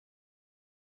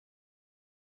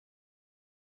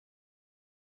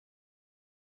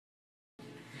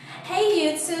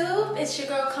YouTube, it's your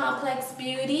girl Complexx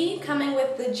Beauty coming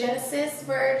with the Genesis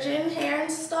Virgin hair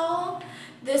install.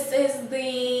 This is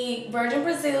the Virgin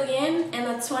Brazilian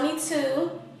and a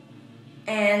 22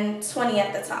 and 20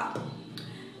 at the top.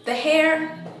 The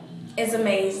hair is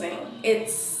amazing.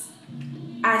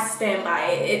 I stand by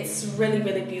it. It's really,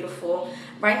 really beautiful.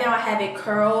 Right now I have it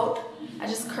curled. I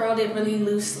just curled it really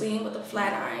loosely with a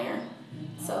flat iron.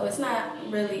 So it's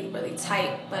not really, really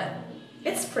tight, but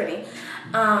it's pretty.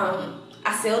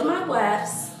 I sealed my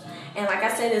wefts, and like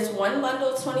I said, it's one bundle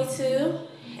of 22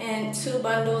 and two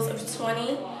bundles of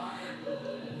 20.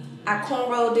 I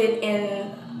cornrowed it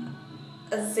in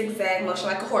a zigzag motion,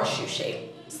 like a horseshoe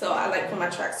shape. So I like for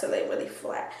my tracks to lay really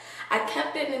flat. I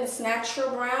kept it in this natural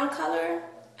brown color.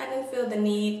 I didn't feel the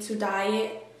need to dye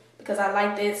it because I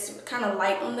like this kind of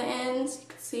light on the ends, you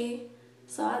can see.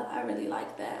 So I really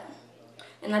like that.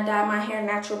 And I dyed my hair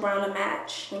natural brown to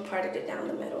match and parted it down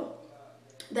the middle.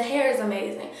 The hair is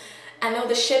amazing. I know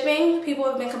the shipping, people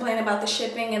have been complaining about the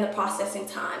shipping and the processing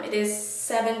time. It is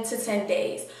 7 to 10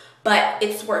 days, but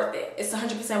it's worth it. It's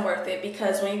 100% worth it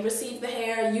because when you receive the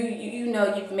hair, you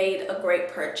know you've made a great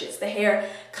purchase. The hair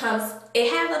comes,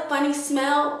 it has a funny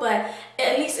smell, but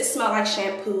at least it smelled like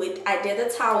shampoo. I did a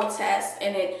towel test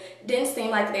and it didn't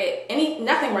seem like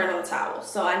nothing ran on the towel.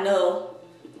 So I know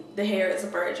the hair is a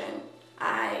virgin.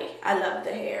 I love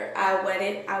the hair. I wet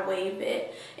it, I wave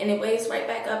it, and it waves right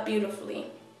back up beautifully.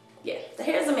 Yeah, the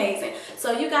hair is amazing.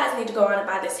 So you guys need to go around and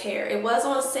buy this hair. It was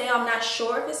on sale. I'm not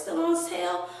sure if it's still on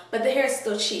sale, but the hair is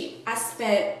still cheap. I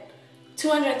spent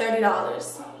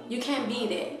 $230. You can't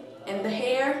beat it. And the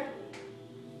hair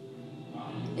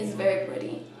is very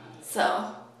pretty.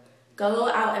 So go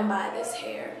out and buy this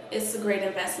hair. It's a great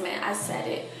investment. I said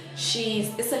it.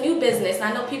 It's a new business.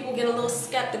 I know people get a little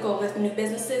skeptical with new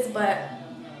businesses, but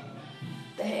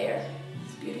the hair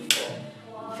is beautiful.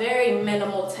 Very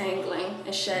minimal tangling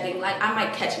and shedding. Like I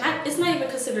might catch, it's not even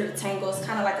considered a tangle. It's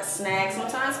kind of like a snag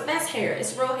sometimes, but that's hair.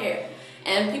 It's real hair.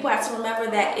 And people have to remember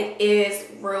that it is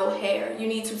real hair. You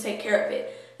need to take care of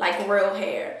it like real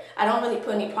hair. I don't really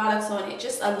put any products on it.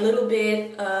 Just a little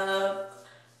bit of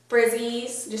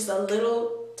frizzies, just a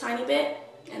little tiny bit,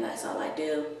 and that's all I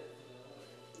do.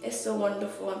 It's a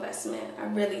wonderful investment. I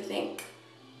really think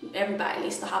everybody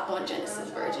needs to hop on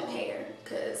Genesis Virgin hair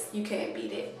because you can't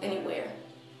beat it anywhere.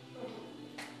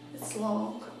 It's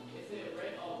long.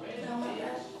 Oh my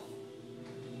God.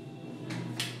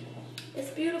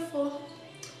 It's beautiful.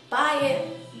 Buy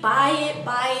it. Buy it,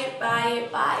 buy it, buy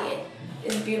it, buy it.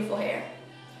 It's beautiful hair.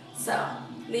 So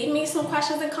leave me some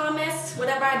questions and comments.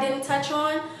 Whatever I didn't touch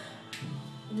on,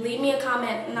 leave me a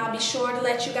comment and I'll be sure to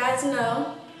let you guys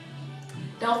know.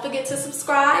 Don't forget to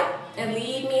subscribe and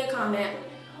leave me a comment.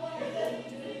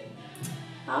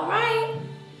 All right,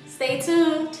 stay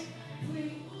tuned.